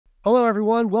Hello,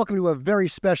 everyone. Welcome to a very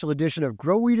special edition of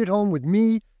Grow Weed at Home with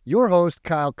me, your host,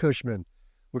 Kyle Cushman.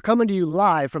 We're coming to you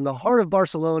live from the heart of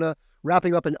Barcelona,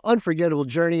 wrapping up an unforgettable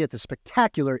journey at the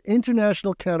spectacular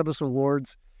International Cannabis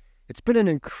Awards. It's been an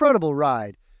incredible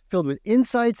ride, filled with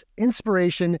insights,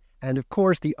 inspiration, and of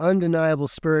course, the undeniable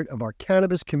spirit of our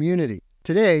cannabis community.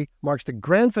 Today marks the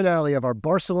grand finale of our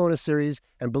Barcelona series,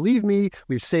 and believe me,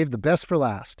 we've saved the best for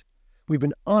last. We've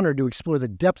been honored to explore the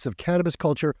depths of cannabis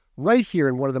culture right here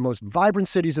in one of the most vibrant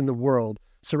cities in the world,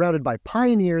 surrounded by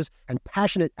pioneers and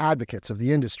passionate advocates of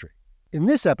the industry. In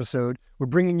this episode, we're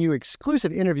bringing you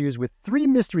exclusive interviews with 3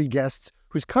 mystery guests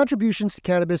whose contributions to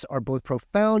cannabis are both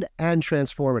profound and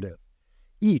transformative.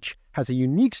 Each has a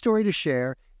unique story to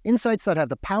share, insights that have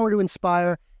the power to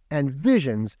inspire, and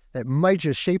visions that might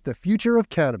just shape the future of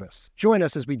cannabis. Join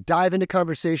us as we dive into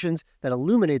conversations that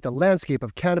illuminate the landscape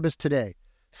of cannabis today,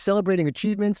 celebrating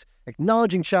achievements,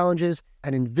 acknowledging challenges,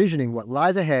 and envisioning what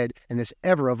lies ahead in this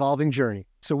ever-evolving journey.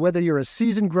 So whether you're a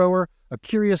seasoned grower, a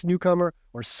curious newcomer,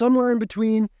 or somewhere in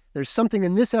between, there's something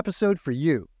in this episode for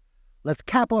you. Let's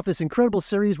cap off this incredible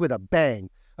series with a bang,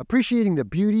 appreciating the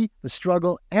beauty, the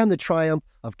struggle, and the triumph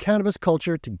of cannabis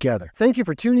culture together. Thank you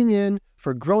for tuning in,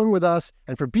 for growing with us,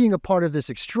 and for being a part of this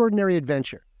extraordinary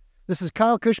adventure. This is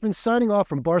Kyle Cushman signing off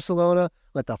from Barcelona.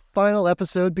 Let the final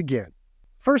episode begin.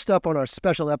 First up on our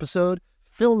special episode,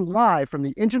 filmed live from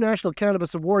the International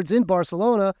Cannabis Awards in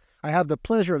Barcelona, I have the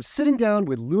pleasure of sitting down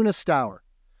with Luna Stower.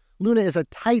 Luna is a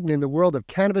titan in the world of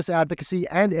cannabis advocacy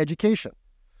and education.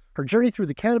 Her journey through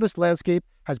the cannabis landscape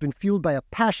has been fueled by a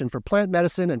passion for plant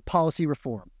medicine and policy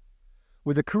reform.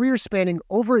 With a career spanning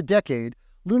over a decade,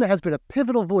 Luna has been a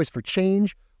pivotal voice for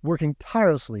change, working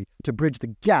tirelessly to bridge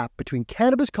the gap between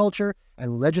cannabis culture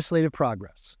and legislative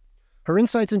progress. Her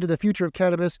insights into the future of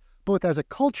cannabis, both as a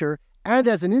culture and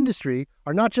as an industry,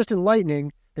 are not just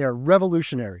enlightening, they are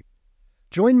revolutionary.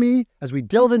 Join me as we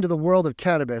delve into the world of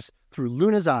cannabis through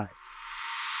Luna's eyes.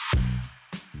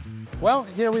 Well,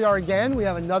 here we are again. We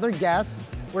have another guest.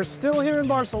 We're still here in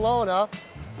Barcelona,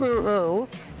 boo-hoo,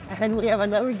 and we have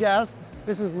another guest.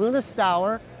 This is Luna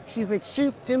Stower. She's the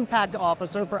Chief Impact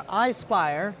Officer for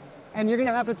Ispire, and you're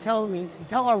gonna have to tell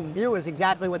our viewers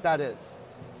exactly what that is.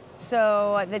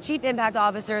 So the Chief Impact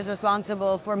Officer is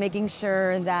responsible for making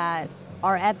sure that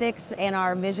our ethics and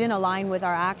our vision align with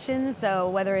our actions.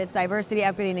 So whether it's diversity,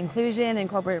 equity, and inclusion and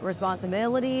corporate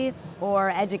responsibility,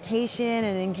 or education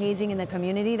and engaging in the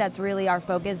community, that's really our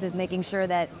focus, is making sure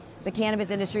that the cannabis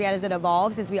industry as it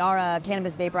evolves, since we are a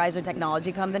cannabis vaporizer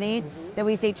technology company, that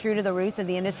we stay true to the roots of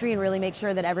the industry and really make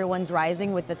sure that everyone's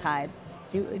rising with the tide.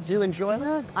 Do you enjoy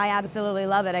that? I absolutely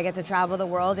love it. I get to travel the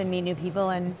world and meet new people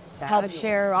and help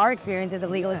share our experiences of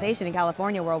legalization in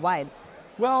California worldwide.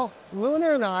 Well,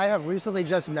 Luna and I have recently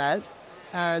just met,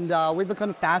 and we've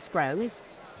become fast friends.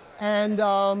 And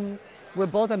we're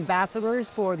both ambassadors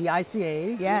for the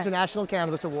ICA's, Yes. International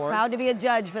Cannabis Awards. Proud to be a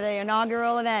judge for the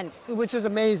inaugural event. Which is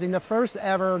amazing, the first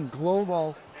ever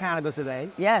global cannabis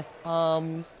event. Yes.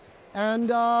 So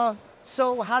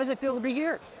how does it feel to be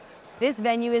here? This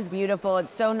venue is beautiful.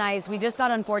 It's so nice. We just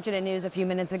got unfortunate news a few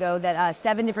minutes ago that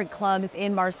 7 different clubs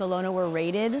in Barcelona were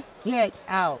raided. Get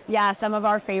out. Yeah, some of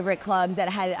our favorite clubs that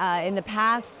had, in the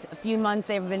past few months,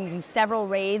 there have been several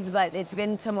raids, but it's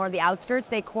been to more of the outskirts.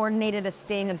 They coordinated a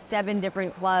sting of 7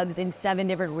 different clubs in 7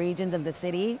 different regions of the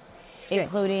city,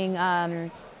 including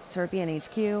Terpian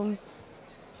HQ.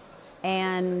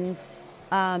 And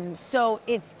so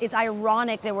it's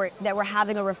ironic that we're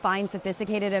having a refined,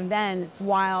 sophisticated event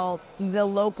while the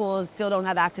locals still don't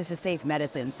have access to safe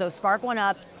medicine. So spark one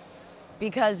up,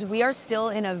 because we are still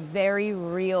in a very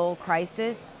real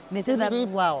crisis. This is a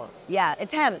flower. Yeah,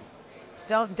 it's hemp.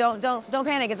 Don't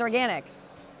panic. It's organic.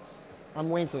 I'm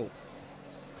winking.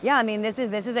 Yeah, I mean, this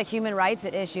is a human rights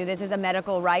issue. This is a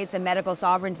medical rights and medical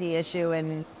sovereignty issue,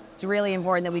 and it's really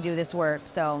important that we do this work.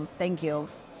 So thank you.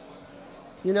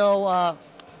 You know,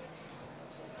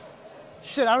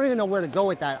 shit, I don't even know where to go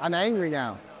with that. I'm angry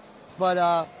now.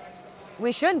 But,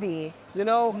 we should be. you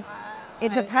know,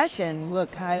 It's oppression.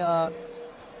 look,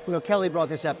 Kelly brought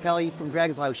this up. Kelly from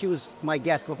Dragonfly, she was my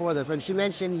guest before this, and she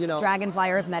mentioned,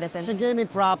 Dragonfly Earth Medicine. she gave me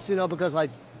props, because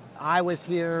like I was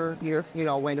here,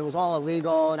 when it was all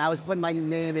illegal, and I was putting my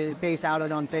name and face out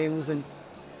on things, and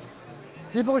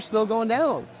people are still going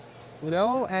down,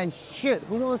 and shit,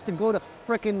 who knows to go to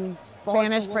frickin'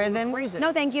 Spanish Barcelona prison.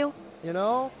 No, thank you.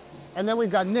 And then we've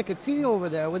got Nicotine over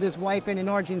there with his wife in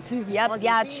Argentina. Yep,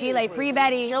 yeah, Chile. Free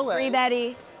Betty. Chile. Free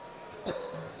Betty.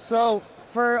 So,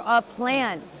 For a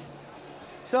plant.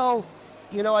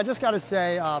 I just got to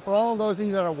say, for all of those of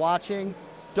you that are watching,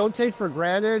 don't take for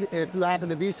granted if you happen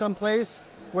to be someplace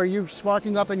where you're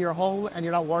sparking up in your home and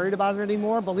you're not worried about it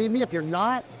anymore. Believe me, if you're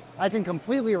not, I can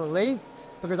completely relate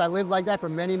because I lived like that for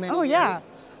many, many years. Yeah.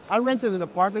 I rented an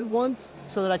apartment once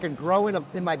so that I could grow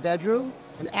in my bedroom.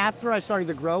 And after I started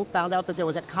to grow, found out that there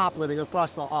was a cop living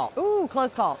across the hall. Ooh,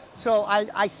 close call. So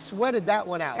I sweated that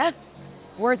one out.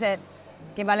 Worth it.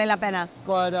 Que vale la pena.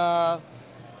 But,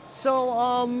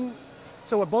 so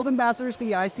we're both ambassadors for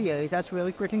the ICAs. That's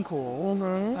really freaking cool.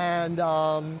 Mm-hmm.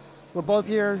 And we're both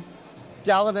here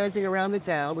gallivanting around the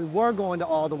town. We were going to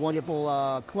all the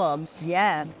wonderful clubs.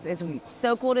 Yes, it's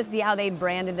so cool to see how they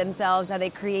branded themselves, how they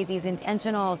create these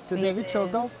intentional spaces. Did they hit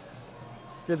Choco?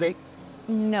 Did they?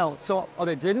 No. So, oh,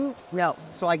 they didn't? No.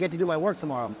 So I get to do my work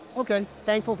tomorrow. Okay,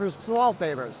 thankful for small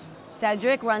favors.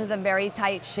 Cedric runs a very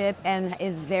tight ship and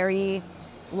is very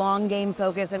long game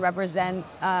focused and represents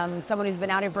someone who's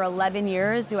been out here for 11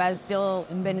 years, who has still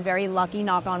been very lucky,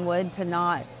 knock on wood, to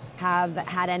not have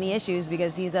had any issues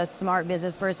because he's a smart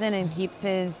business person and keeps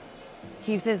his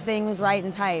things right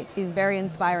and tight. He's very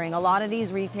inspiring. A lot of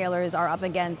these retailers are up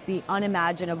against the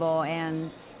unimaginable,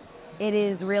 and it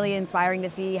is really inspiring to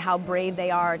see how brave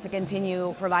they are to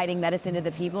continue providing medicine to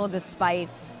the people despite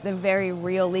the very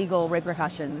real legal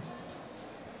repercussions.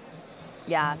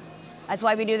 Yeah, that's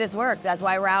why we do this work. That's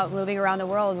why we're out moving around the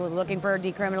world. We're looking for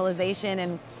decriminalization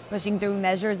and pushing through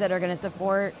measures that are going to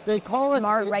support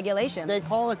smart regulation. They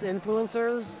call us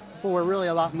influencers, but we're really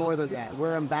a lot more than that.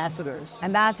 We're ambassadors.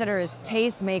 Ambassadors,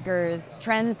 tastemakers,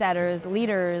 trendsetters,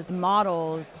 leaders,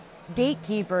 models,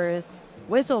 gatekeepers,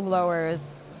 whistleblowers,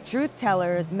 truth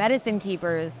tellers, medicine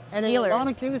keepers, and healers. In a lot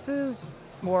of cases,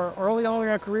 more early on in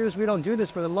our careers, we don't do this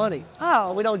for the money.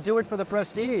 Oh. We don't do it for the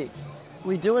prestige.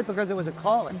 We do it because it was a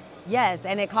calling. Yes,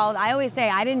 and I always say,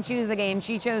 I didn't choose the game,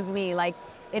 she chose me. Like,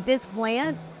 if this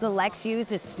plant selects you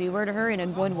to steward her in a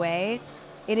good way,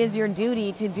 it is your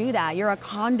duty to do that. You're a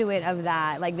conduit of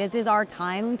that. Like, this is our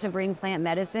time to bring plant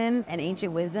medicine and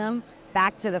ancient wisdom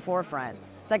back to the forefront.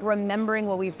 It's like remembering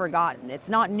what we've forgotten. It's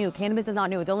not new. Cannabis is not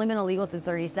new. It's only been illegal since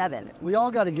 1937. We all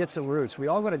got to get some roots. We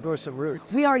all got to grow some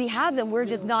roots. We already have them. We're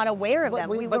just not aware of them.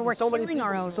 We're killing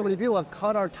our own. So many people have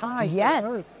cut our ties. Yes. To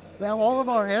the earth. Now, all of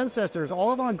our ancestors,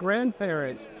 all of our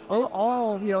grandparents,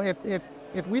 all you know,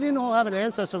 if we didn't all have an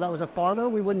ancestor that was a farmer,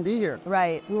 we wouldn't be here.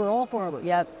 Right. We were all farmers.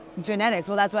 Yep. Genetics.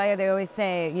 Well, that's why they always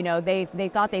say, you know, they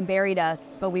thought they buried us,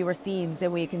 but we were seeds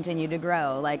and we continue to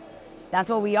grow. Like,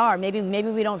 that's what we are. Maybe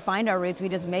we don't find our roots. We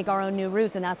just make our own new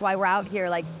roots, and that's why we're out here.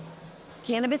 Like,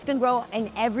 cannabis can grow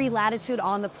in every latitude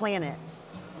on the planet.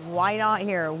 Why not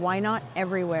here? Why not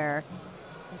everywhere?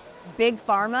 Big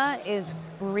pharma is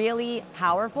really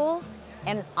powerful,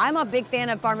 and I'm a big fan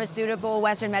of pharmaceutical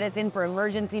Western medicine for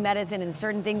emergency medicine and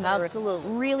certain things that are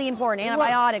really important.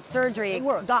 Antibiotics, surgery,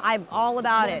 I'm all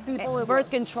about it. Birth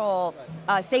control,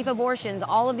 safe abortions,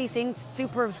 all of these things,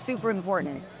 super, super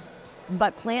important.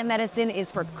 But plant medicine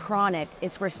is for chronic,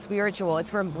 it's for spiritual, it's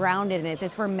for groundedness,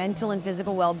 it's for mental and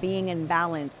physical well-being and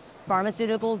balance.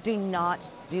 Pharmaceuticals do not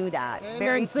do that.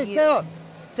 Very few.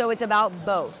 So it's about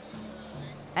both.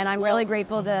 And I'm really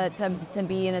grateful to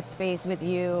be in a space with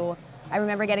you. I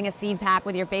remember getting a seed pack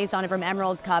with your face on it from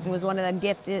Emerald's Cup. It was one of the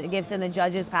gifts in the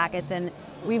judges' packets, and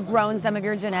we've grown some of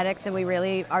your genetics, and we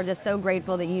really are just so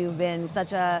grateful that you've been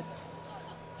such a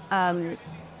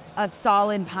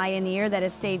solid pioneer that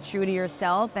has stayed true to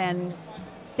yourself and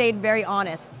stayed very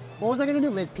honest. What was I going to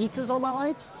do, make pizzas all my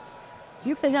life?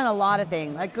 You could have done a lot of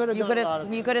things. I could have done a lot of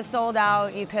things. You could have sold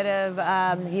out. You could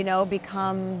have, you know,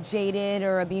 become jaded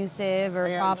or abusive or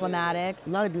problematic.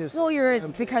 I'm not abusive.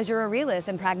 Well, because you're a realist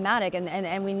and pragmatic,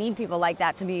 and we need people like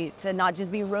that to not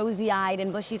just be rosy-eyed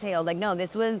and bushy-tailed. Like, no,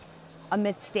 this was a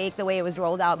mistake the way it was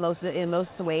rolled out in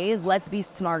most ways. Let's be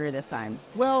smarter this time.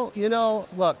 Well, you know,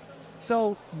 look.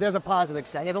 So there's a positive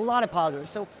side. There's a lot of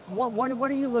positives. So what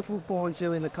are you looking forward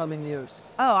to in the coming years?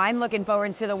 Oh, I'm looking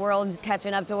forward to the world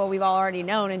catching up to what we've all already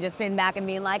known and just sitting back and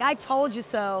being like, I told you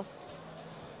so.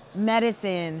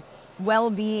 Medicine,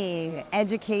 well-being,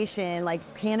 education, like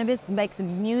cannabis makes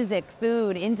music,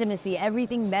 food, intimacy,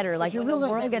 everything better. Like when the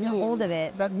world gets a hold of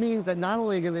it. That means that not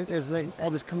only is all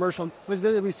this commercial, was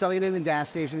going to be selling it in the gas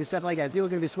stations and stuff like that. People are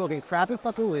going to be smoking crappy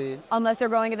fucking weed. Unless they're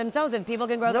growing it themselves. If people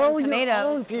can grow their own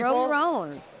tomatoes, grow your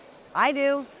own. I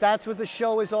do. That's what the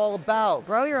show is all about.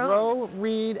 Grow your own. Grow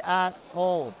weed at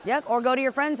home. Yep, or go to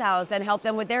your friend's house and help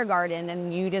them with their garden,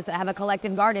 and you just have a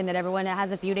collective garden that everyone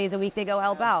has a few days a week they go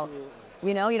help out.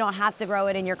 You know, you don't have to grow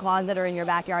it in your closet or in your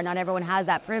backyard. Not everyone has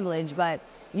that privilege, but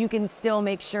you can still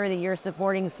make sure that you're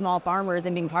supporting small farmers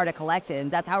and being part of collectives.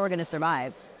 That's how we're going to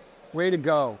survive. Way to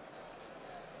go.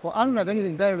 Well, I don't have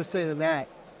anything better to say than that.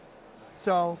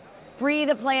 So, free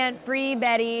the plant, free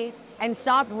Betty, and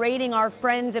stop rating our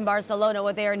friends in Barcelona.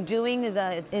 What they are doing is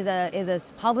a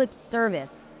public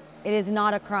service. It is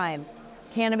not a crime.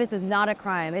 Cannabis is not a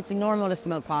crime. It's normal to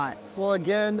smoke pot. Well,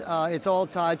 again, it's all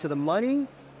tied to the money,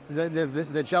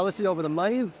 the jealousy over the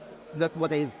money, what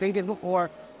they think is, or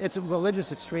it's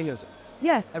religious extremism.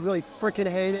 Yes. I really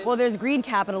freaking hate it. Well, there's greed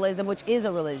capitalism, which is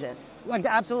a religion. Like,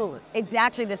 absolutely. It's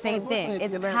actually the same thing.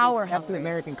 It's power. That's the hungry.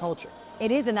 American culture.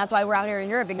 It is, and that's why we're out here in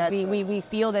Europe, because we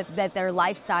feel that their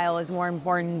lifestyle is more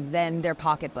important than their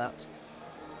pocketbook.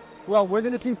 Well, we're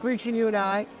going to keep preaching, you and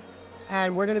I,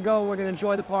 and we're going to go, we're going to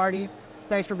enjoy the party.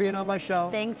 Thanks for being on my show.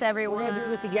 Thanks, everyone. We're going to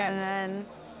do this again.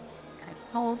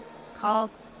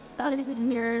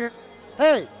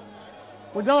 Hey,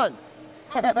 we're done.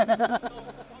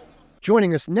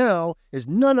 Joining us now is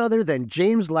none other than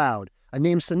James Loud, a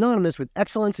name synonymous with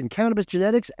excellence in cannabis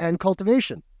genetics and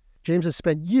cultivation. James has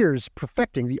spent years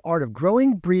perfecting the art of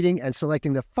growing, breeding, and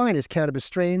selecting the finest cannabis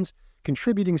strains,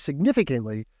 contributing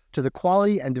significantly to the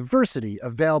quality and diversity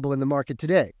available in the market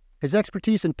today. His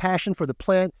expertise and passion for the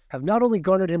plant have not only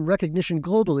garnered him recognition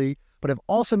globally, but have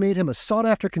also made him a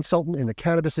sought-after consultant in the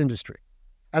cannabis industry.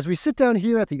 As we sit down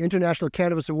here at the International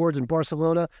Cannabis Awards in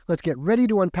Barcelona, let's get ready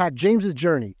to unpack James's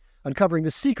journey, uncovering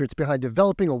the secrets behind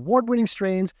developing award-winning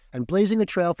strains and blazing a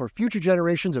trail for future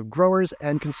generations of growers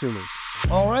and consumers.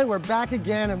 All right, we're back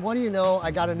again, and what do you know?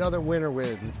 I got another winner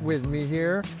with me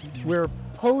here. We're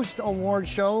post-award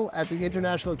show at the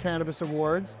International Cannabis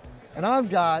Awards, and I've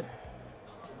got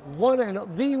the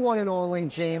one and only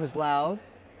James Loud.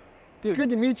 Dude, it's good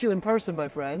to meet you in person, my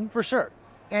friend. For sure.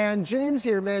 And James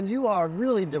here, man, you are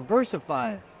really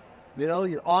diversified. You know,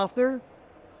 you're author,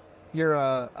 you're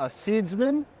a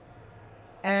seedsman,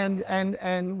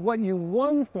 and what you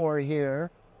won for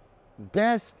here,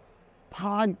 best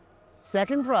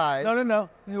second prize. No.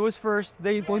 It was first.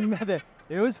 It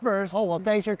was first. Oh, well,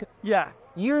 thanks for... Yeah.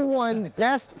 You won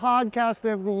best podcast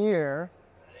of the year.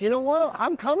 You know what?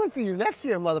 I'm coming for you next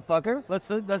year, motherfucker. Let's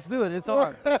do it. It's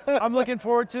on. I'm looking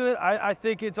forward to it. I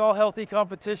think it's all healthy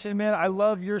competition, man. I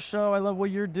love your show. I love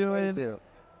what you're doing. Thank you.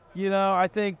 You know, I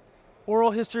think oral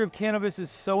history of cannabis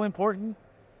is so important.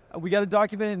 We got to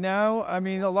document it now. I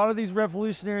mean, a lot of these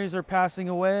revolutionaries are passing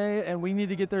away, and we need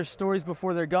to get their stories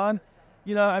before they're gone.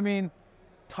 You know, I mean,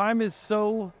 time is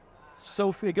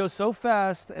it goes so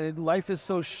fast, and life is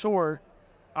so short.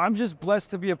 I'm just blessed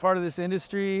to be a part of this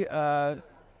industry.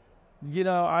 You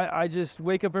know, I just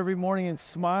wake up every morning and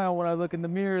smile when I look in the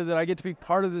mirror that I get to be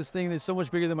part of this thing that's so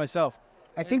much bigger than myself.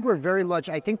 I think we're very much,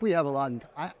 I think we have a lot,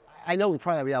 I know we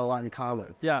probably have a lot in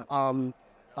common. Yeah.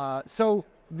 So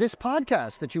this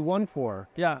podcast that you won for,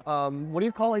 yeah. What do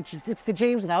you call it? It's the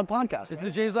James Loud podcast. It's the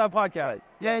James Loud podcast.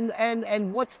 Right.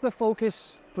 And what's the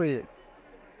focus for you?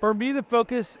 For me, the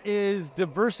focus is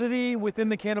diversity within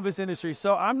the cannabis industry.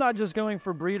 So I'm not just going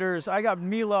for breeders. I got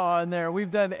Mila on there.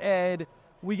 We've done Ed.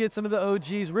 We get some of the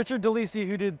OGs. Richard DeLisi,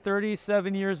 who did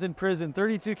 37 years in prison,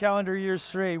 32 calendar years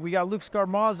straight. We got Luke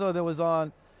Scarmazzo that was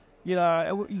on. You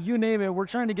know, you name it. We're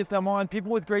trying to get them on.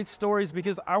 People with great stories,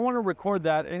 because I want to record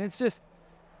that. And it's just,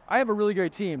 I have a really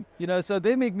great team, you know, so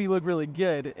they make me look really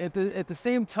good. At the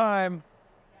same time,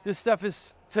 this stuff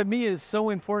is, to me, is so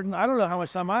important. I don't know how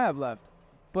much time I have left.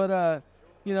 But,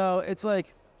 you know, it's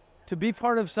like, to be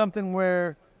part of something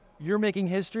where you're making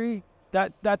history,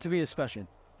 that to me is special.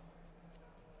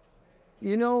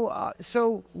 You know,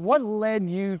 so what led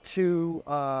you to,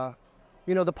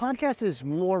 you know, the podcast is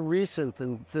more recent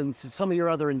than some of your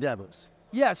other endeavors.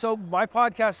 Yeah, so my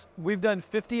podcast, we've done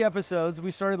 50 episodes.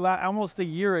 We started almost a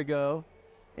year ago.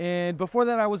 And before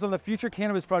that, I was on the Future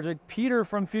Cannabis Project. Peter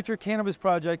from Future Cannabis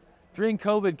Project, during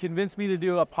COVID, convinced me to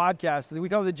do a podcast. We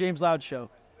call it the James Loud Show.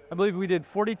 I believe we did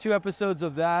 42 episodes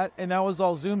of that, and that was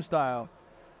all Zoom style.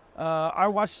 I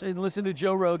watched and listened to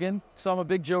Joe Rogan, so I'm a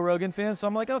big Joe Rogan fan. So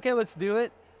I'm like, okay, let's do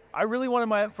it. I really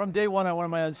wanted from day one, I wanted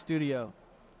my own studio.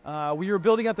 We were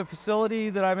building out the facility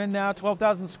that I'm in now,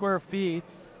 12,000 square feet,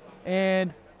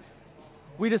 and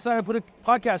we decided to put a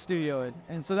podcast studio in.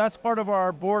 And so that's part of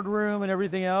our boardroom and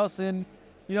everything else. And,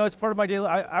 you know, it's part of my daily,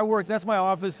 I work, that's my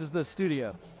office, is the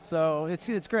studio. So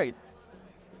it's great.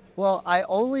 Well, I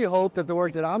only hope that the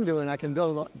work that I'm doing, I can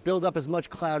build up as much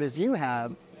clout as you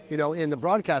have, you know, in the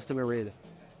broadcasting arena.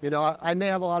 You know, I may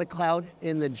have a lot of clout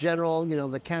in the general, you know,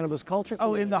 the cannabis culture.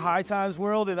 Oh, in the High Times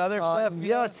world and other stuff?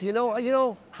 Yes, you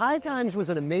know, High Times was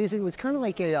it was kind of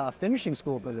like a finishing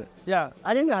school for it. Yeah.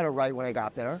 I didn't know how to write when I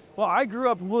got there. Well, I grew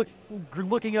up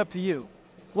looking up to you.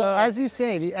 Well, as you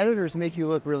say, the editors make you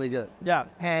look really good. Yeah.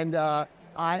 And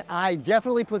I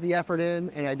definitely put the effort in,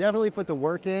 and I definitely put the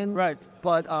work in. Right.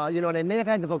 But, you know, and I may have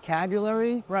had the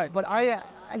vocabulary. Right. But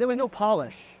there was no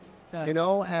polish. Yeah. You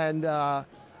know, and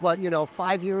but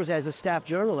 5 years as a staff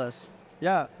journalist,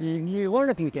 Yeah, you learn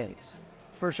a few things.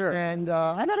 for sure. And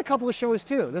I've had a couple of shows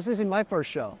too. This isn't my first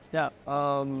show. Yeah.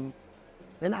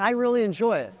 And I really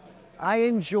enjoy it. I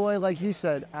enjoy, like you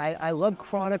said, I love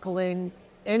chronicling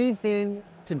anything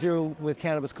to do with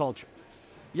cannabis culture.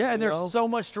 Yeah, and You there's know? so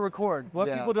much to record. What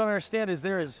Yeah. people don't understand is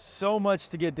there is so much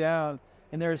to get down,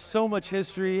 and there is so much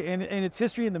history, and it's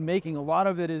history in the making. A lot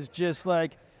of it is just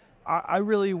like, I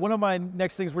really, one of my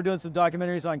next things, we're doing some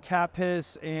documentaries on cat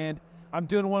piss, and I'm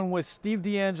doing one with Steve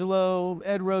D'Angelo,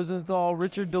 Ed Rosenthal,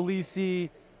 Richard DeLisi,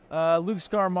 Luke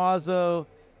Scarmazzo,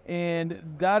 and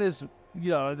that is,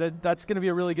 that's going to be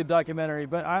a really good documentary.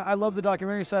 But I love the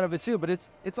documentary side of it too, but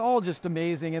it's all just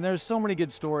amazing, and there's so many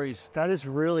good stories. That is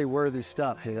really worthy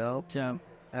stuff, Yeah.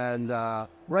 And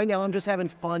right now I'm just having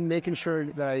fun making sure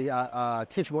that I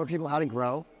teach more people how to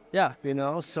grow, Yeah.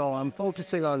 so I'm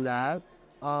focusing on that.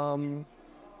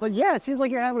 But yeah, it seems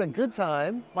like you're having a good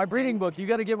time. My breeding book, you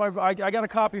got to get I got a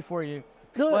copy for you.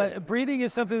 Good. But breeding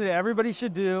is something that everybody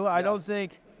should do. I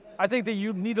think that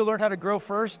you need to learn how to grow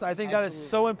first. I think that is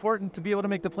so important to be able to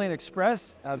make the plant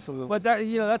express. Absolutely. But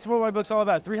that's what my book's all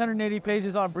about. 380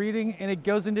 pages on breeding, and it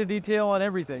goes into detail on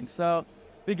everything. So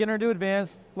beginner to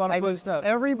advanced, a lot of fun stuff.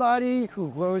 Everybody who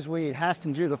grows weed has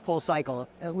to do the full cycle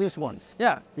at least once.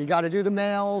 Yeah. You got to do the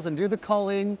males and do the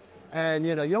culling. And,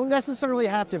 you don't necessarily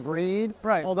have to breed.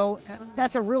 Right. Although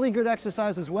that's a really good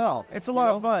exercise as well. It's a lot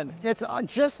of fun. It's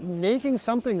just making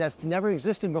something that's never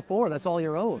existed before. That's all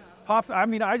your own.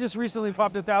 I just recently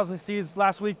popped 1,000 seeds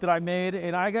last week that I made,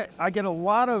 and I get a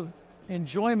lot of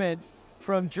enjoyment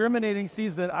from germinating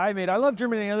seeds that I made. I love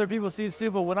germinating other people's seeds too,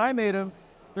 but when I made them,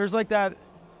 there's like that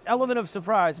element of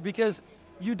surprise because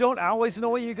you don't always know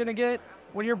what you're going to get.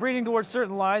 When you're breeding towards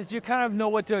certain lines, you kind of know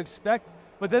what to expect.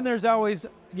 But then there's always,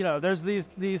 there's these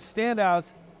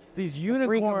standouts, these unicorns.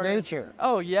 Freak of nature.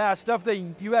 Oh yeah, stuff that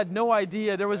you had no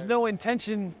idea. There was no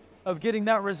intention of getting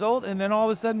that result, and then all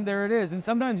of a sudden there it is. And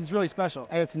sometimes it's really special.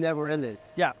 And it's never ended.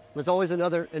 Yeah. There's always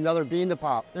another bean to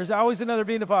pop. There's always another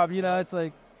bean to pop. It's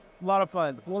like a lot of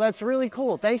fun. Well, that's really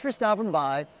cool. Thanks for stopping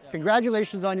by. Yeah.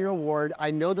 Congratulations on your award.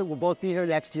 I know that we'll both be here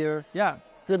next year. Yeah.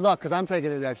 Good luck, because I'm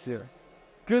taking it next year.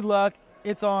 Good luck.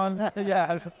 It's on.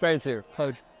 Yeah. Thank you.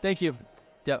 Thank you.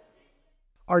 Yep.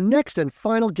 Our next and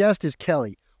final guest is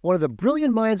Kelly, one of the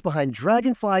brilliant minds behind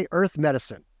Dragonfly Earth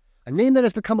Medicine, a name that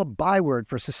has become a byword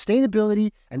for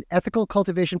sustainability and ethical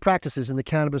cultivation practices in the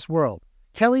cannabis world.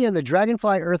 Kelly and the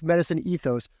Dragonfly Earth Medicine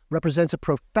ethos represents a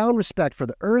profound respect for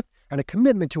the earth and a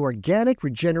commitment to organic,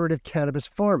 regenerative cannabis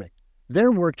farming.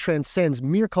 Their work transcends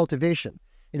mere cultivation.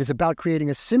 It is about creating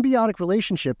a symbiotic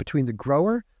relationship between the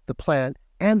grower, the plant,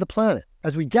 and the planet.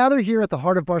 As we gather here at the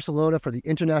heart of Barcelona for the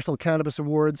International Cannabis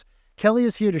Awards, Kelly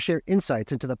is here to share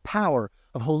insights into the power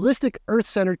of holistic,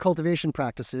 earth-centered cultivation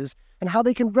practices and how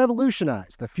they can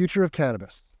revolutionize the future of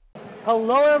cannabis.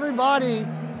 Hello, everybody.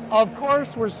 Of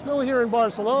course, we're still here in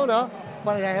Barcelona,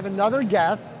 but I have another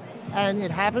guest, and it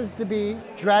happens to be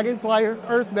Dragonfly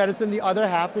Earth Medicine, the other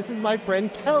half. This is my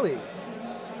friend, Kelly.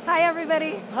 Hi,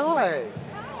 everybody. Hi.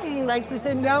 Hi. Thanks for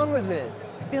sitting down with me.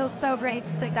 Feels so great to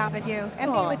sit down with you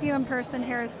and be with you in person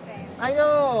here in Spain. I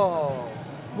know.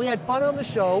 We had fun on the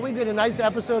show. We did a nice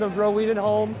episode of Grow Weed at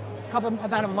Home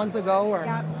about a month ago or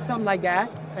something like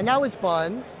that. And that was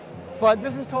fun. But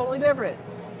this is totally different.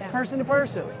 Yeah. Person to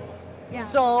person. Yeah.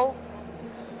 So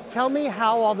tell me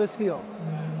how all this feels.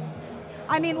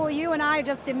 Well, you and I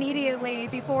just immediately,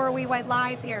 before we went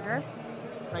live here,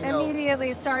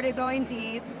 immediately started going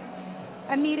deep,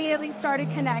 immediately started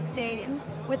connecting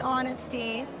with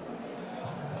honesty.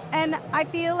 And I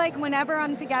feel like whenever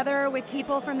I'm together with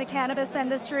people from the cannabis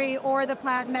industry or the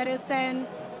plant medicine,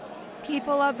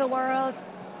 people of the world,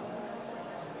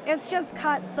 it just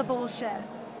cuts the bullshit.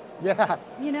 Yeah.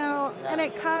 And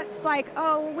it cuts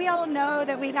we all know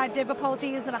that we've had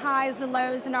difficulties and highs and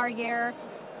lows in our year.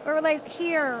 But we're like,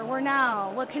 here,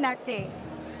 we're connecting.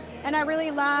 And I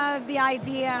really love the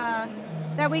idea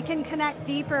that we can connect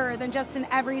deeper than just an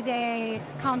everyday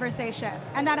conversation.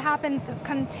 And that happens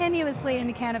continuously in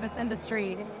the cannabis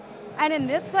industry. And in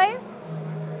this place,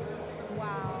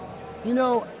 wow.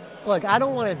 Look, I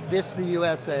don't want to diss the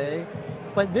USA,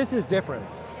 but this is different.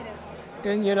 It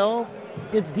is. And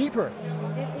it's deeper.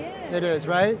 It is. It is,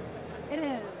 right? It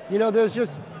is.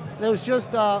 There's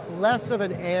just less of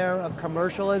an air of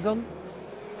commercialism.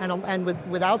 And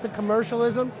without the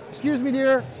commercialism, excuse me,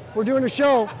 dear, we're doing a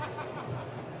show.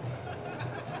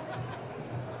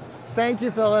 Thank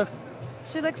you, Phyllis.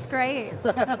 She looks great.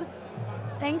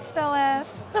 Thanks,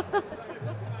 Phyllis.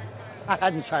 I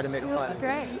hadn't tried to make She fun. looks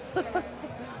great.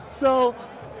 So,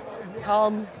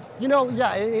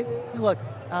 look,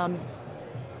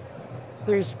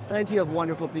 there's plenty of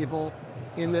wonderful people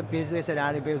in the business and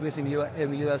out of business in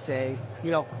the USA.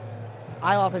 You know,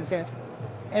 I often say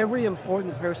every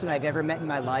important person I've ever met in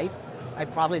my life, I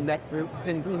probably met through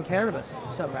in cannabis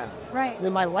somehow. Right.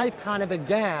 When my life kind of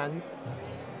began,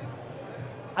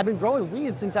 I've been growing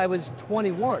weed since I was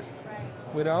 21,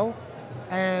 you know?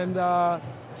 And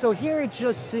so here it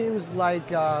just seems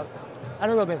like, I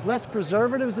don't know, there's less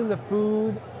preservatives in the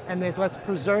food and there's less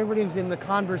preservatives in the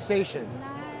conversation.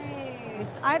 Nice.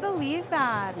 I believe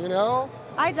that. You know?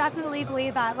 I definitely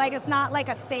believe that. Like, it's not like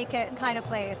a fake it kind of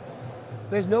place.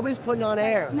 Nobody's putting on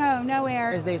air. No, no air.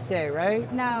 As they say, right?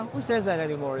 No. Who says that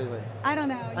anymore even? I don't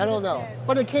know. I don't know.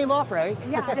 But it came off right.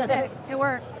 Yeah, it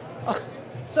works.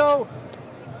 So,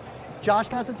 Josh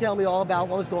got to tell me all about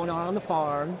what was going on the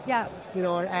farm. Yeah. You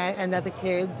know, and that the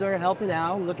kids are helping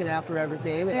out, looking after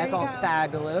everything. That's all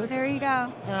fabulous. There you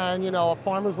go. And, you know, a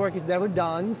farmer's work is never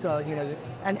done. So, you know,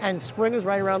 and spring is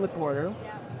right around the corner.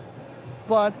 Yeah.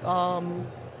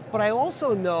 But I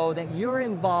also know that you're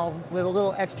involved with a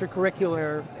little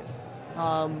extracurricular,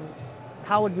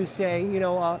 how would we say, you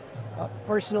know, a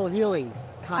personal healing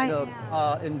kind of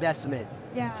investment.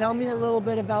 Yeah. Tell me a little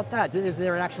bit about that. Is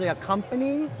there actually a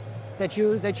company that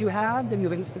you have,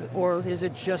 or is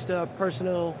it just a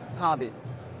personal hobby?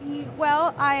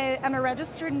 Well, I am a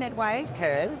registered midwife.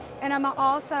 Okay. And I'm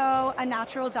also a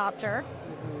natural doctor.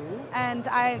 Mm-hmm. And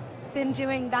I've been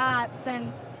doing that since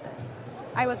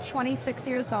I was 26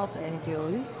 years old.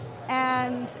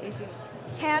 And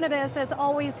cannabis has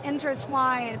always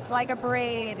intertwined like a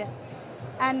braid,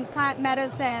 and plant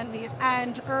medicine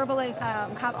and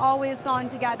herbalism have always gone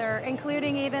together,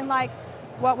 including even like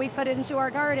what we put into our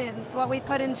gardens, what we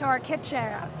put into our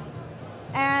kitchens.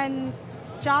 And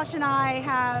Josh and I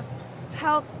have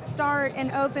helped start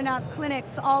and open up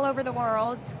clinics all over the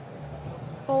world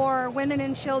for women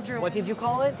and children. What did you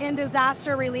call it? In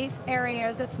disaster relief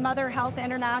areas. It's Mother Health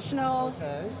International,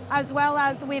 okay. As well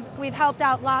as we've helped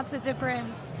out lots of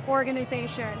different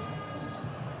organizations.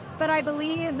 But I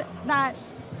believe that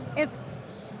it's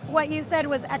what you said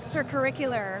was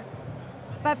extracurricular.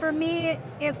 But for me,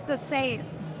 it's the same.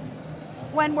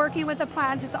 When working with a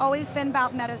plant, it's always been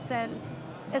about medicine.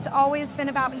 It's always been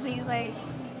about healing.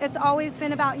 It's always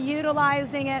been about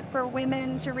utilizing it for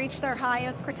women to reach their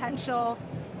highest potential.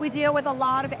 We deal with a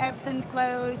lot of ebbs and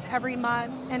flows every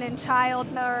month, and in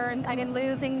childbirth and in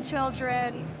losing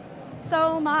children,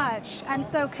 so much. And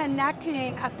so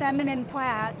connecting a feminine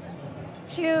plant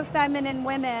to feminine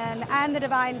women and the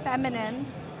divine feminine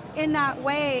in that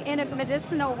way, in a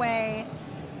medicinal way,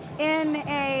 in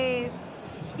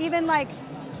even like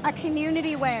a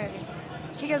community way,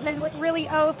 because it's really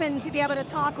open to be able to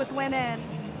talk with women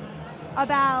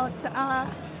about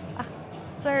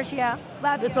Sergio.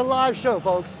 Love It's you. a live show,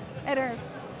 folks. It is.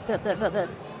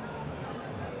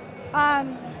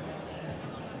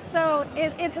 So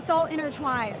it's all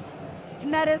intertwined.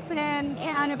 Medicine,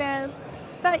 cannabis.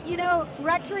 But you know,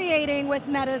 recreating with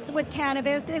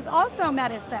cannabis is also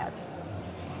medicine.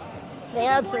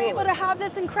 Absolutely. We're able to have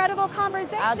this incredible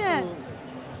conversation. Absolutely.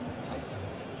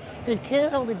 It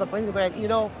can't help me but think about, you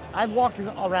know, I've walked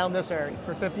around this area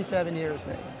for 57 years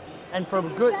now. And for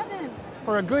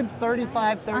a good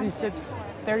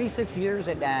 36 years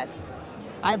at that,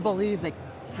 I believe that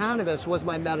cannabis was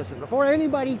my medicine. Before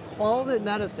anybody called it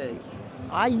medicine,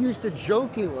 I used to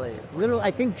jokingly, literally,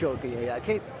 I think jokingly, I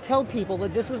can't tell people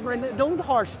that this was my, don't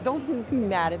be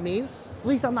mad at me. At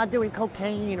least I'm not doing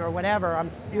cocaine or whatever.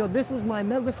 This is my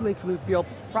medicine. This makes me feel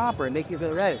proper and make me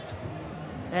feel right.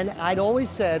 And I'd always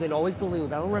said and always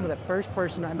believed, I don't remember the first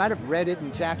person, I might have read it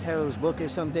in Jack Harrow's book or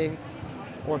something,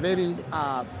 or maybe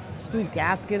Steve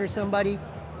Gaskin or somebody,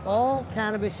 all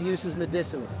cannabis use is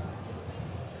medicinal.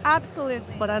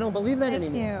 Absolutely. But I don't believe that Thank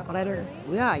anymore. you. But I don't,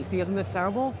 yeah, you see, isn't this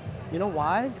terrible? You know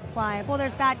why? Why? Well,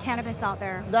 there's bad cannabis out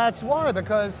there. That's why,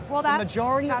 because the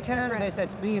majority of that's cannabis different.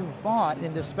 that's being bought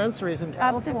in dispensaries in That's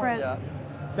California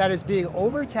that is being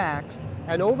overtaxed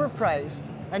and overpriced,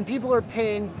 and people are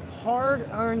paying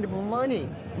hard-earned money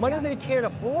they can't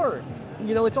afford.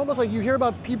 You know, it's almost like you hear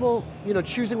about people, you know,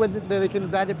 choosing whether they can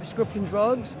buy their prescription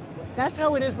drugs. That's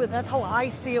how it is that's how I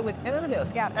see it with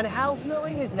cannabis. Yeah. And how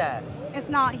healing is that? It's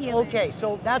not healing. Okay,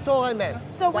 so that's all I meant.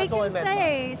 So that's we can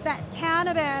say that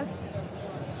cannabis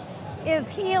is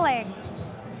healing,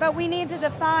 but we need to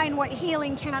define what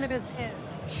healing cannabis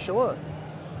is. Sure.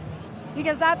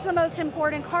 Because that's the most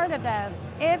important part of this.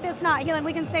 If it's not healing,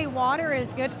 we can say water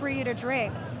is good for you to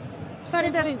drink. But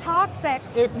if it's toxic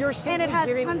and it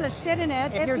has tons of shit in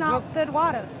it, it's not good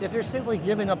water. If you're simply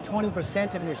giving up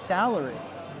 20% of your salary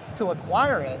to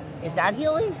acquire it, is that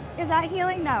healing? Is that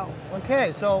healing? No.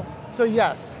 Okay, so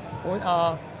yes,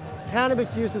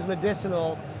 cannabis use is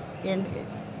medicinal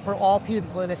for all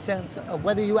people, in a sense of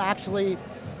whether you actually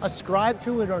ascribe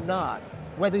to it or not,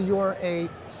 whether you're a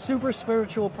super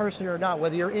spiritual person or not,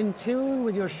 whether you're in tune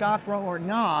with your chakra or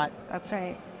not. That's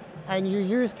right. And you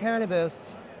use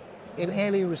cannabis in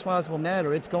any responsible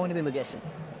manner, it's going to be medicinal.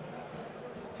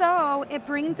 So it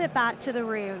brings it back to the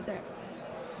root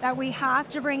that we have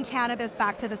to bring cannabis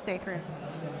back to the sacred.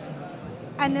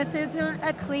 And this isn't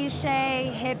a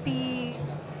cliche hippie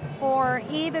or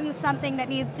even something that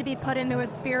needs to be put into a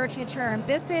spiritual term.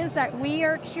 This is that we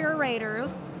are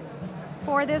curators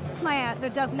for this plant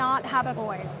that does not have a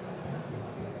voice.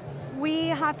 We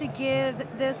have to give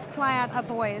this plant a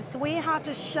voice. We have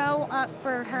to show up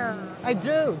for her. I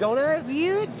do, don't I?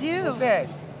 You do. Okay.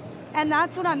 And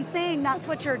that's what I'm saying, that's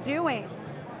what you're doing.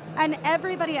 And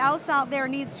everybody else out there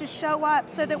needs to show up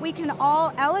so that we can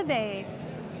all elevate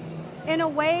in a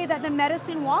way that the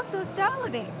medicine wants us to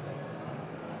elevate,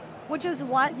 which is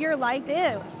what your life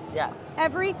is. Yeah.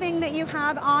 Everything that you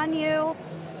have on you,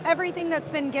 everything that's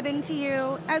been given to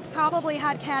you has probably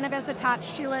had cannabis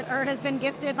attached to it or has been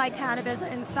gifted by cannabis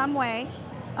in some way.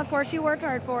 Of course, you work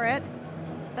hard for it,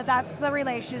 but that's the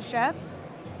relationship.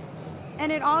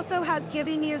 And it also has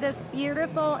given you this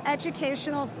beautiful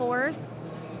educational force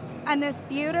and this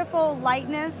beautiful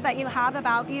lightness that you have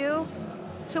about you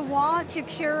to want to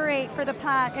curate for the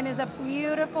plant in a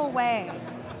beautiful way.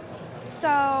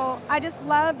 So I just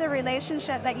love the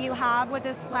relationship that you have with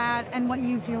this plant and what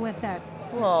you do with it.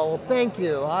 Well, thank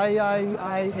you.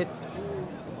 I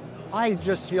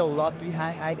just feel lucky.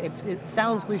 It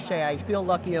sounds cliche. I feel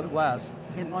lucky and blessed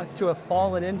to have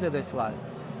fallen into this life.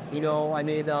 You know, I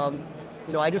mean,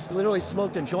 I just literally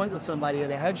smoked a joint with somebody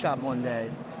in a head shop one day,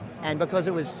 and because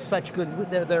it was such good,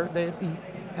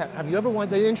 have you ever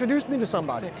wanted? They introduced me to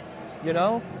somebody, you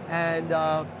know, and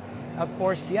of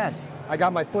course, yes, I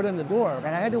got my foot in the door, and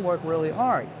I had to work really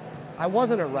hard. I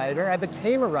wasn't a writer. I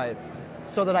became a writer,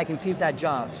 so that I can keep that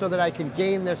job, so that I can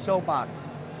gain this soapbox.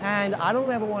 And I don't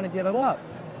ever want to give it up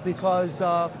because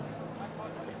I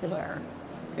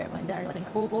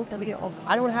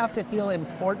don't have to feel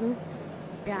important.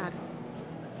 Yeah.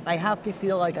 I have to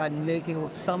feel like I'm making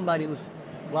somebody's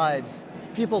lives,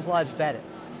 people's lives better.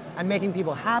 I'm making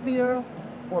people happier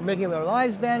or making their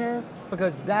lives better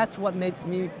because that's what makes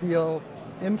me feel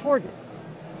important.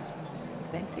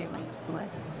 Thanks, you.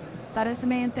 That is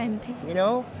amazing. You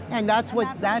know, and that's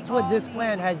what this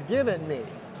plant has given me.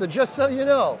 So just so you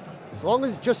know, as long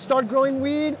as just start growing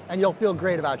weed and you'll feel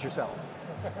great about yourself.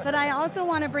 But I also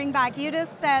want to bring back, you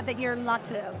just said that you're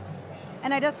lucky.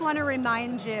 And I just want to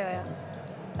remind you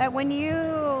that when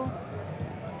you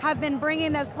have been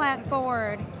bringing this plant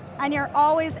forward and you're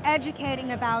always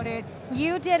educating about it,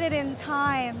 you did it in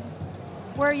times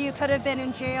where you could have been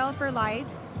in jail for life.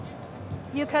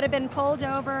 You could have been pulled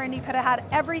over and you could have had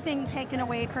everything taken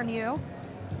away from you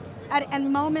at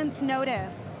moment's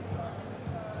notice.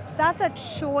 That's a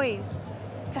choice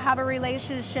to have a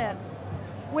relationship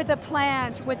with a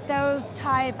plant with those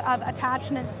type of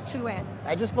attachments to it.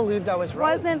 I just believed I was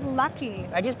right. Wasn't lucky.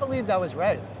 I just believed I was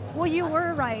right. Well, you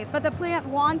were right, but the plant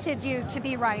wanted you to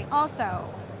be right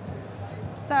also.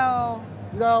 So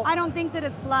No. I don't think that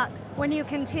it's luck when you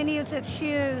continue to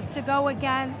choose to go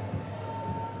against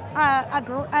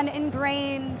an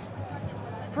ingrained,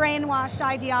 brainwashed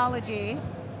ideology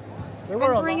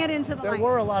and bring it into the light. There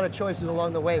were a lot of choices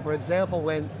along the way. For example,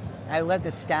 when I let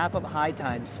the staff of High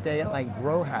Times stay at my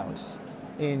grow house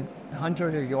in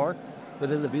Hunter, New York,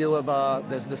 within the view of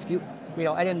the scoop. You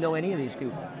know, I didn't know any of these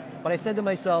people. But I said to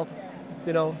myself,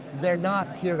 you know, they're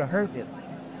not here to hurt you.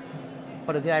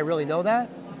 But did I really know that?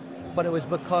 But it was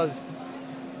because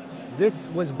this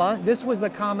was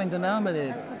the common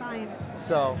denominator. That's the bind.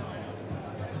 So,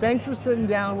 thanks for sitting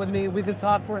down with me. We could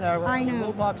talk for an hour. I know.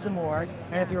 We'll talk some more.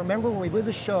 And if you remember when we did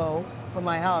the show from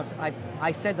my house,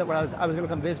 I said that when I was going to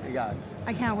come visit you guys.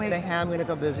 I can't wait. And I'm going to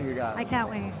come visit you guys. I can't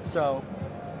wait. So,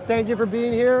 thank you for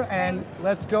being here, and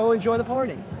let's go enjoy the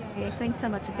party. Okay, thanks so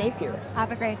much. Thank you.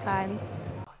 Have a great time.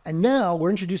 And now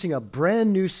we're introducing a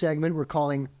brand new segment we're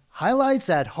calling Highlights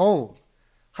at Home.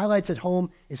 Highlights at Home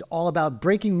is all about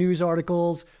breaking news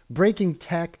articles, breaking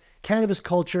tech, cannabis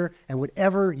culture, and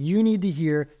whatever you need to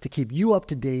hear to keep you up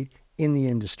to date in the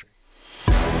industry.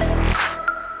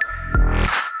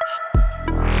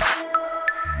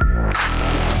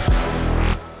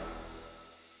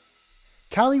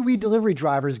 Cali weed delivery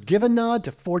drivers give a nod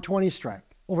to 420 strike.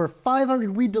 Over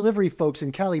 500 weed delivery folks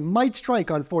in Cali might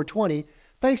strike on 420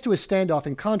 thanks to a standoff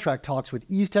in contract talks with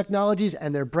Ease Technologies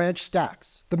and their branch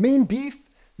Stacks. The main beef?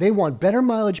 They want better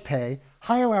mileage pay,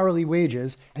 higher hourly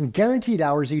wages, and guaranteed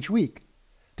hours each week.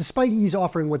 Despite Ease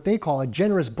offering what they call a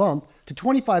generous bump to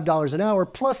 $25 an hour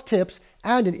plus tips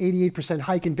and an 88%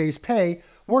 hike in base pay,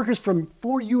 workers from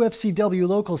 4 UFCW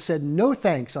locals said no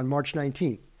thanks on March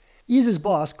 19th. Ease's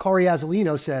boss, Corey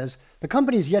Azzolino, says the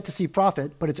company is yet to see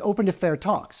profit, but it's open to fair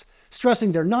talks,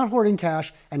 stressing they're not hoarding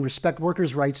cash and respect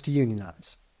workers' rights to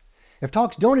unionize. If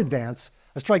talks don't advance,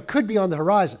 a strike could be on the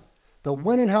horizon, though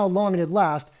when and how long it'd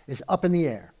last is up in the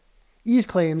air. Ease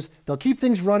claims they'll keep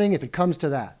things running if it comes to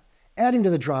that. Adding to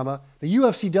the drama, the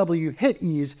UFCW hit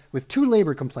Ease with 2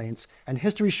 labor complaints, and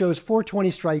history shows 420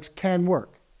 strikes can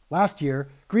work. Last year,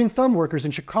 Green Thumb workers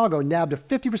in Chicago nabbed a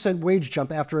 50% wage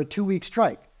jump after a 2-week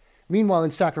strike. Meanwhile,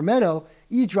 in Sacramento,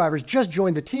 Ease drivers just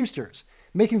joined the Teamsters,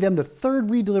 making them the 3rd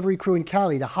weed delivery crew in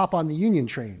Cali to hop on the union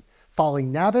train,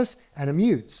 following Cannabis and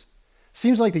Amuse.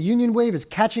 Seems like the union wave is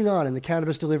catching on in the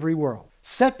cannabis delivery world.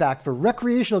 Setback for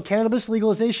recreational cannabis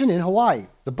legalization in Hawaii.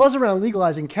 The buzz around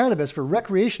legalizing cannabis for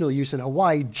recreational use in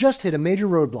Hawaii just hit a major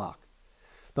roadblock.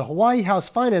 The Hawaii House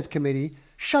Finance Committee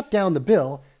shut down the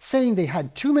bill, saying they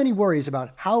had too many worries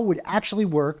about how it would actually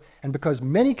work and because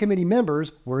many committee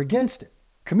members were against it.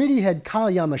 Committee head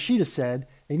Kyle Yamashita said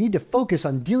they need to focus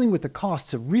on dealing with the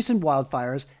costs of recent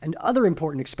wildfires and other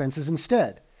important expenses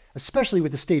instead, especially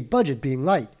with the state budget being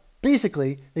light.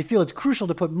 Basically, they feel it's crucial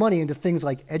to put money into things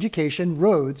like education,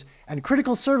 roads, and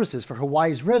critical services for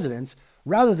Hawaii's residents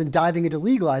rather than diving into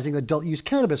legalizing adult-use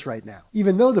cannabis right now.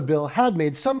 Even though the bill had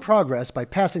made some progress by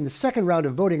passing the second round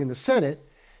of voting in the Senate,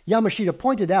 Yamashita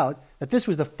pointed out that this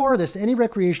was the farthest any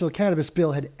recreational cannabis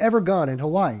bill had ever gone in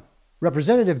Hawaii.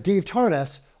 Representative Dave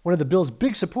Tarnas, one of the bill's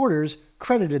big supporters,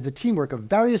 credited the teamwork of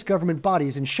various government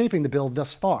bodies in shaping the bill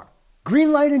thus far.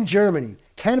 Green light in Germany.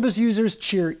 Cannabis users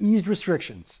cheer eased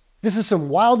restrictions. This is some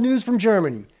wild news from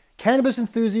Germany. Cannabis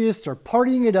enthusiasts are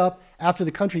partying it up after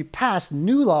the country passed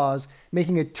new laws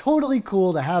making it totally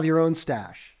cool to have your own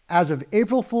stash. As of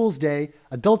April Fool's Day,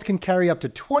 adults can carry up to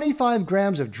 25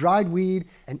 grams of dried weed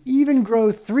and even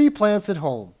grow 3 plants at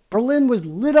home. Berlin was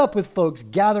lit up with folks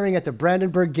gathering at the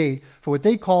Brandenburg Gate for what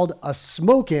they called a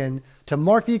smoke-in to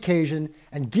mark the occasion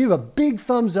and give a big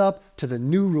thumbs up to the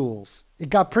new rules. It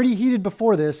got pretty heated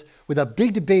before this, with a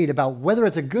big debate about whether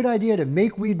it's a good idea to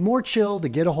make weed more chill to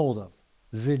get a hold of.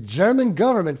 The German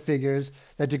government figures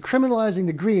that decriminalizing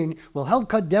the green will help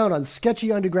cut down on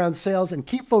sketchy underground sales and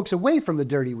keep folks away from the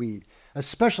dirty weed,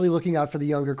 especially looking out for the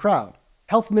younger crowd.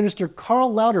 Health Minister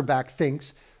Karl Lauterbach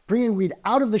thinks bringing weed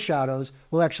out of the shadows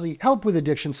will actually help with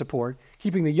addiction support,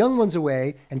 keeping the young ones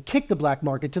away and kick the black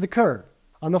market to the curb.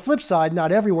 On the flip side,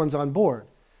 not everyone's on board.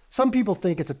 Some people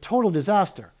think it's a total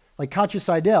disaster, like Katja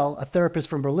Seidel, a therapist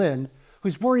from Berlin,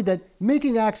 who's worried that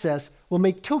making access will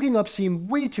make toking up seem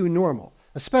way too normal,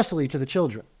 especially to the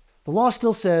children. The law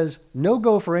still says no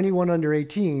go for anyone under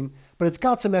 18, but it's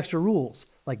got some extra rules,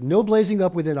 like no blazing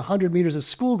up within 100 meters of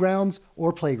school grounds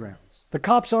or playgrounds. The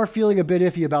cops are feeling a bit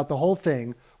iffy about the whole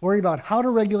thing, worried about how to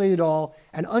regulate it all,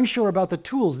 and unsure about the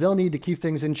tools they'll need to keep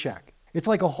things in check. It's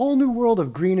like a whole new world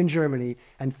of green in Germany,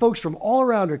 and folks from all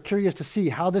around are curious to see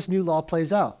how this new law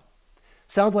plays out.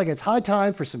 Sounds like it's high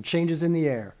time for some changes in the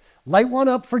air. Light one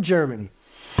up for Germany.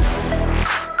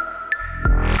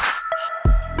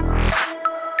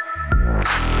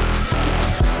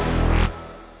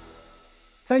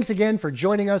 Thanks again for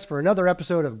joining us for another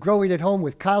episode of Grow Weed at Home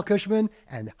with Kyle Cushman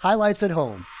and Highlights at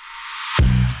Home.